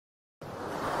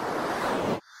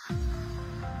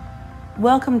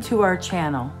Welcome to our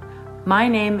channel. My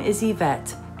name is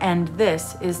Yvette and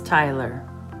this is Tyler.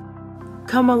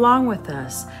 Come along with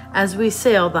us as we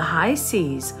sail the high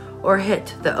seas or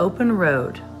hit the open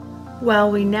road while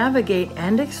we navigate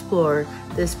and explore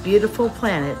this beautiful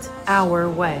planet our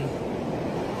way.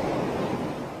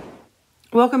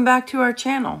 Welcome back to our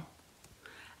channel.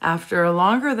 After a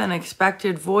longer than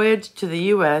expected voyage to the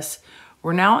US,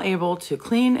 we're now able to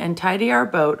clean and tidy our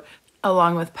boat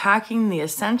along with packing the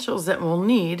essentials that we'll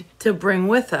need to bring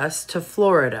with us to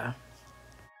Florida.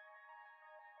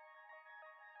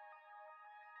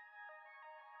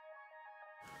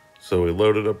 So we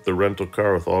loaded up the rental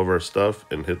car with all of our stuff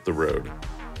and hit the road.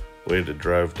 We had to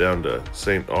drive down to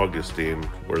St. Augustine,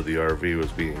 where the RV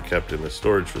was being kept in a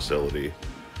storage facility,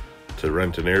 to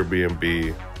rent an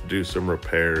Airbnb, do some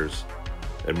repairs,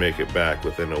 and make it back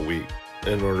within a week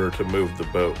in order to move the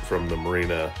boat from the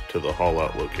marina to the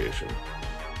haul-out location.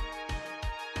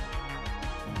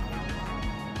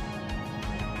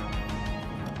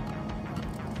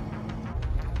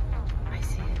 I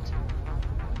see it.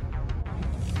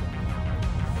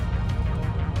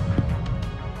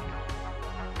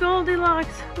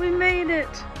 Goldilocks, we made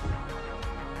it!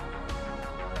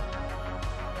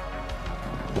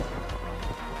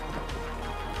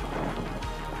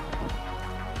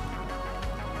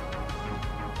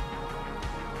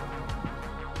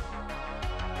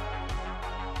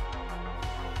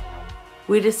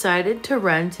 We decided to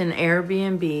rent an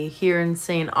Airbnb here in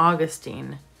St.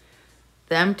 Augustine.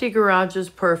 The empty garage is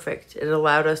perfect. It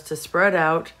allowed us to spread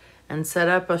out and set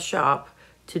up a shop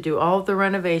to do all of the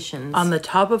renovations on the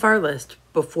top of our list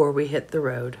before we hit the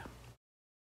road.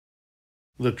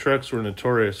 The trucks were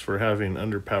notorious for having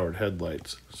underpowered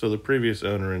headlights, so the previous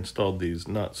owner installed these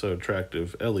not so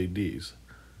attractive LEDs.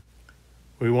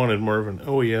 We wanted more of an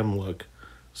OEM look,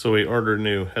 so we ordered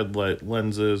new headlight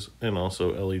lenses and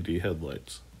also LED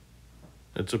headlights.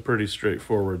 It's a pretty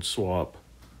straightforward swap.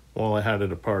 While I had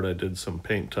it apart, I did some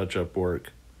paint touch-up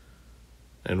work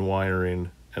and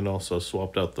wiring and also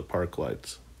swapped out the park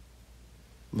lights.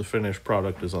 The finished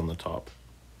product is on the top.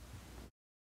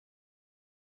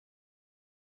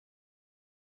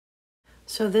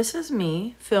 So this is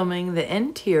me filming the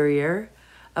interior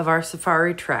of our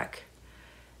safari trek.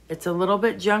 It's a little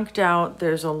bit junked out.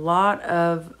 There's a lot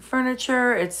of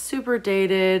furniture. It's super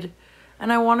dated.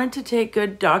 And I wanted to take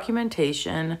good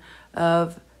documentation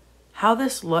of how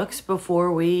this looks before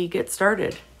we get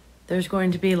started. There's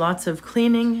going to be lots of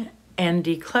cleaning and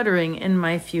decluttering in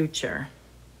my future.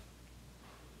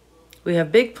 We have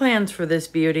big plans for this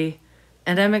beauty,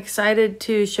 and I'm excited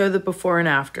to show the before and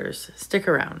afters. Stick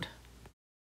around.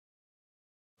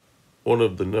 One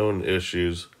of the known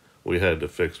issues we had to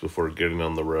fix before getting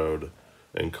on the road,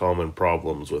 and common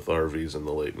problems with RVs in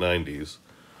the late 90s,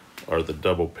 are the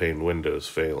double pane windows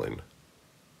failing.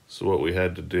 So what we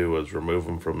had to do was remove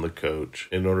them from the coach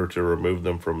in order to remove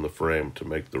them from the frame to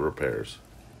make the repairs.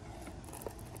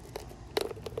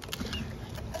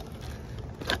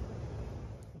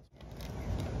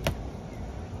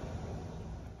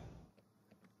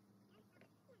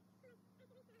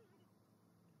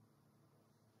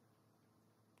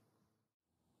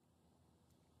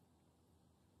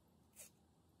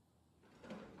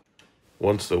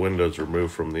 Once the window's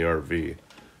removed from the RV,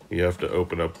 you have to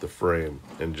open up the frame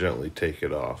and gently take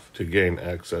it off to gain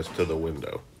access to the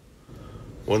window.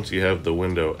 Once you have the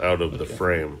window out of the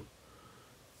frame,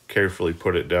 carefully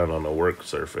put it down on a work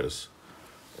surface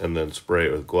and then spray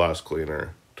it with glass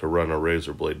cleaner to run a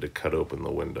razor blade to cut open the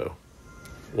window.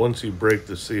 Once you break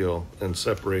the seal and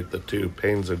separate the two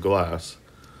panes of glass,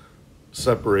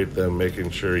 separate them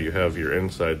making sure you have your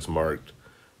insides marked,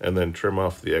 and then trim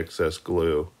off the excess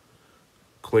glue.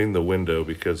 Clean the window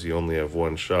because you only have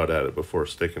one shot at it before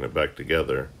sticking it back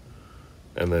together,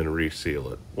 and then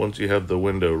reseal it. Once you have the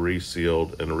window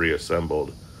resealed and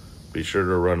reassembled, be sure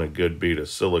to run a good bead of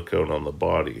silicone on the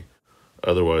body,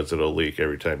 otherwise it'll leak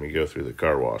every time you go through the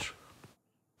car wash.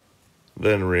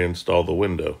 Then reinstall the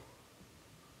window.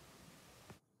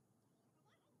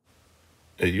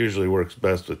 It usually works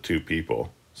best with two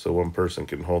people, so one person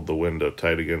can hold the window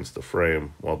tight against the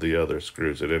frame while the other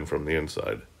screws it in from the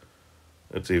inside.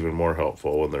 It's even more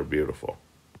helpful when they're beautiful.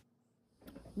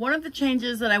 One of the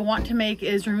changes that I want to make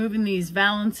is removing these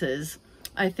valances.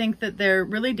 I think that they're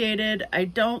really dated. I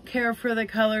don't care for the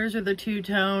colors or the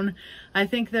two-tone. I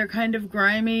think they're kind of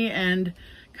grimy and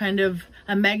kind of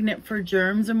a magnet for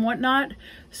germs and whatnot.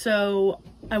 So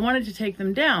I wanted to take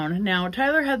them down. Now,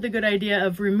 Tyler had the good idea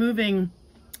of removing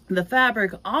the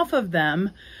fabric off of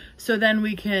them so then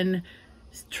we can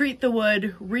treat the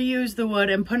wood, reuse the wood,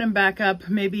 and put them back up,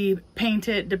 maybe paint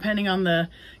it depending on the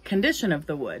condition of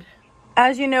the wood.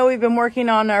 As you know, we've been working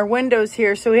on our windows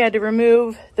here, so we had to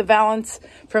remove the valance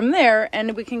from there,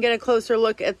 and we can get a closer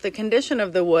look at the condition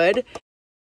of the wood.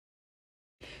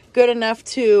 Good enough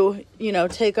to, you know,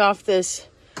 take off this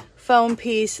foam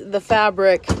piece, the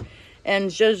fabric,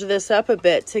 and zhuzh this up a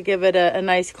bit to give it a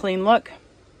nice clean look.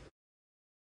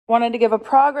 Wanted to give a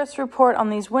progress report on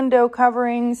these window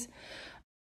coverings.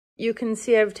 You can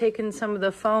see I've taken some of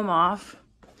the foam off.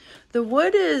 The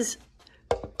wood is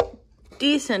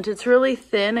decent. It's really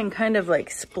thin and kind of like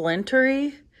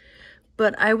splintery,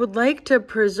 but I would like to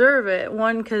preserve it.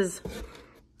 One, because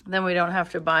then we don't have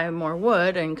to buy more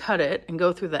wood and cut it and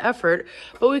go through the effort,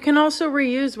 but we can also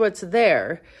reuse what's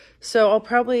there. So I'll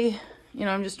probably, you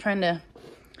know, I'm just trying to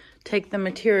take the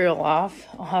material off.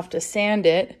 I'll have to sand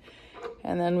it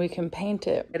and then we can paint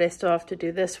it. But I still have to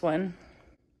do this one.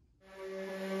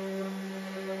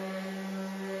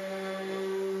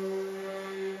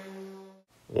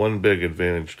 One big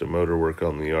advantage to motor work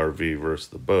on the RV versus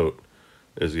the boat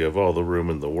is you have all the room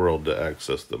in the world to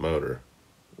access the motor,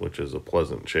 which is a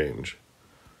pleasant change.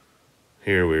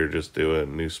 Here we are just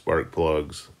doing new spark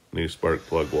plugs, new spark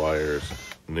plug wires,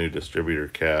 new distributor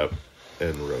cap,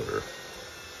 and rotor.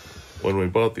 When we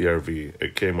bought the RV,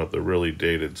 it came with a really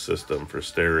dated system for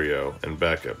stereo and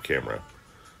backup camera.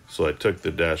 So I took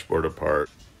the dashboard apart,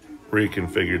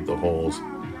 reconfigured the holes,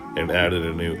 and added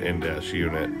a new in-dash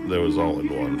unit that was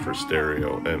all-in-one for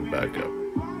stereo and backup.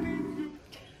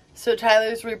 So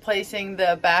Tyler's replacing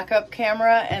the backup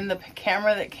camera and the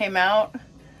camera that came out.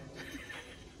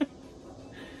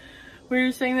 We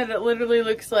were saying that it literally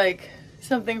looks like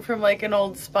something from like an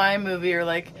old spy movie or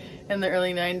like in the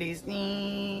early 90s,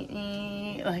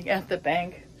 like at the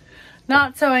bank.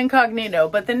 Not so incognito,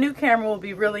 but the new camera will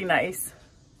be really nice.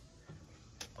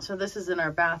 So this is in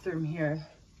our bathroom here,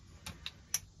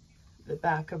 the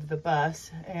back of the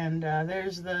bus, and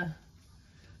there's the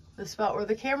spot where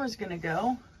the camera's gonna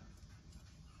go.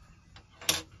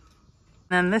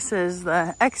 And this is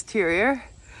the exterior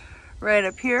right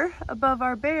up here above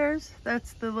our bears.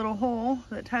 That's the little hole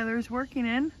that Tyler's working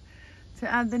in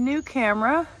to add the new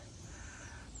camera,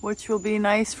 which will be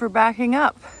nice for backing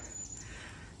up,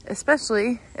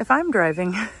 especially if I'm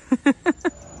driving.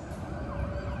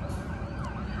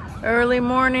 Early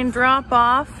morning drop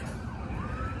off.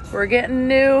 We're getting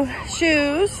new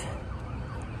shoes.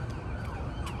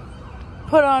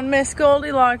 Put on Miss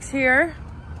Goldilocks here.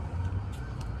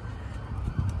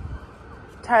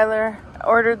 Tyler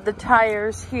ordered the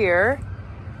tires here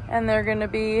and they're gonna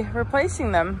be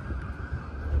replacing them.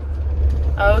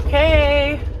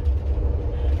 Okay,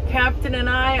 Captain and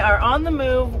I are on the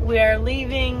move. We are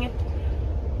leaving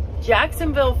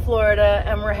Jacksonville, Florida,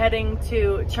 and we're heading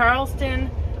to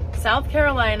Charleston, South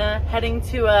Carolina, heading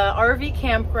to a RV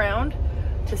campground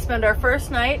to spend our first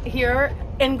night here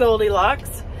in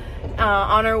Goldilocks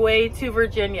on our way to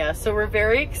Virginia. So we're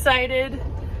very excited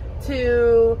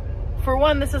to, for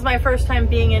one, this is my first time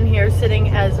being in here sitting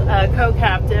as a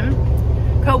co-captain,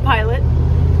 co-pilot,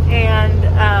 and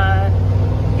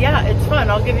yeah, it's fun.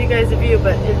 I'll give you guys a view,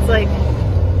 but it's like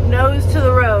nose to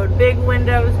the road, big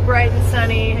windows, bright and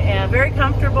sunny, and very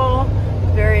comfortable,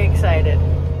 very excited.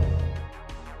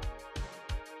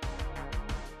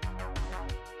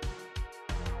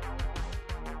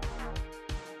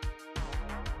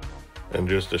 And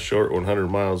just a short 100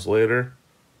 miles later,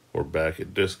 we're back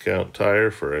at Discount Tire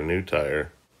for a new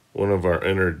tire. One of our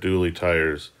inner dually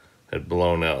tires had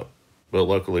blown out, but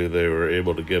luckily they were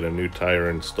able to get a new tire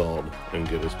installed and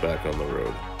get us back on the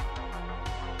road.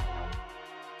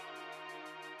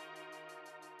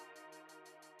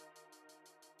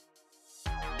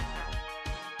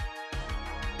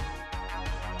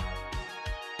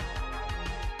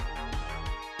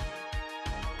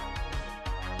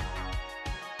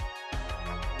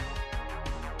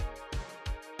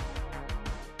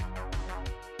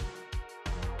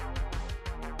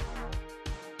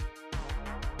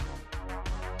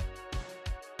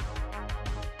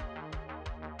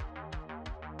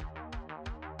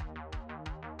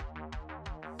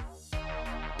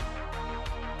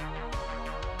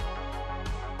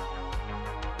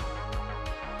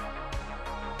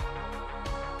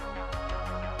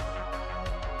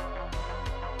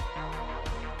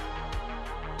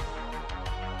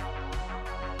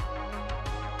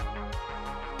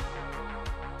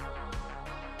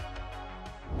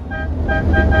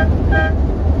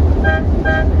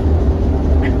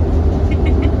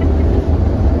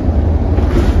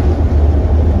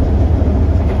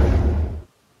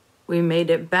 We made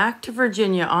it back to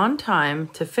Virginia on time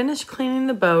to finish cleaning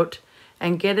the boat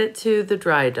and get it to the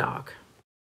dry dock.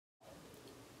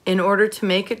 In order to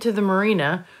make it to the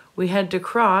marina, we had to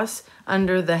cross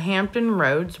under the Hampton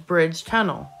Roads Bridge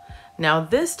Tunnel. Now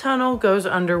this tunnel goes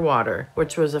underwater,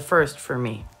 which was a first for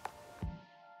me.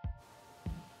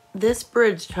 This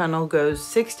bridge tunnel goes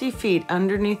 60 feet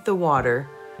underneath the water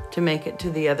to make it to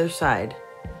the other side.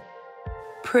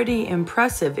 Pretty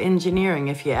impressive engineering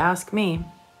if you ask me.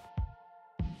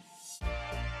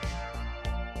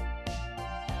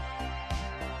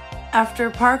 After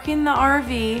parking the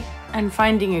RV and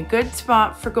finding a good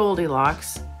spot for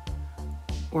Goldilocks,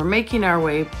 we're making our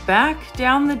way back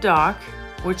down the dock,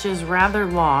 which is rather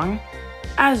long,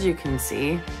 as you can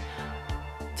see,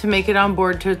 to make it on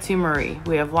board Tootsie Marie.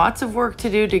 We have lots of work to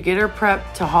do to get her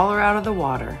prepped to haul her out of the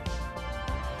water.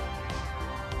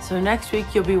 So next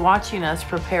week you'll be watching us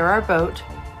prepare our boat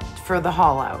for the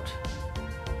haul out.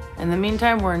 In the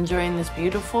meantime, we're enjoying this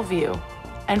beautiful view,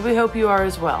 and we hope you are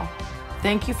as well.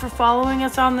 Thank you for following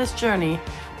us on this journey.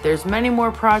 There's many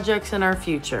more projects in our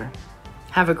future.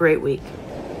 Have a great week.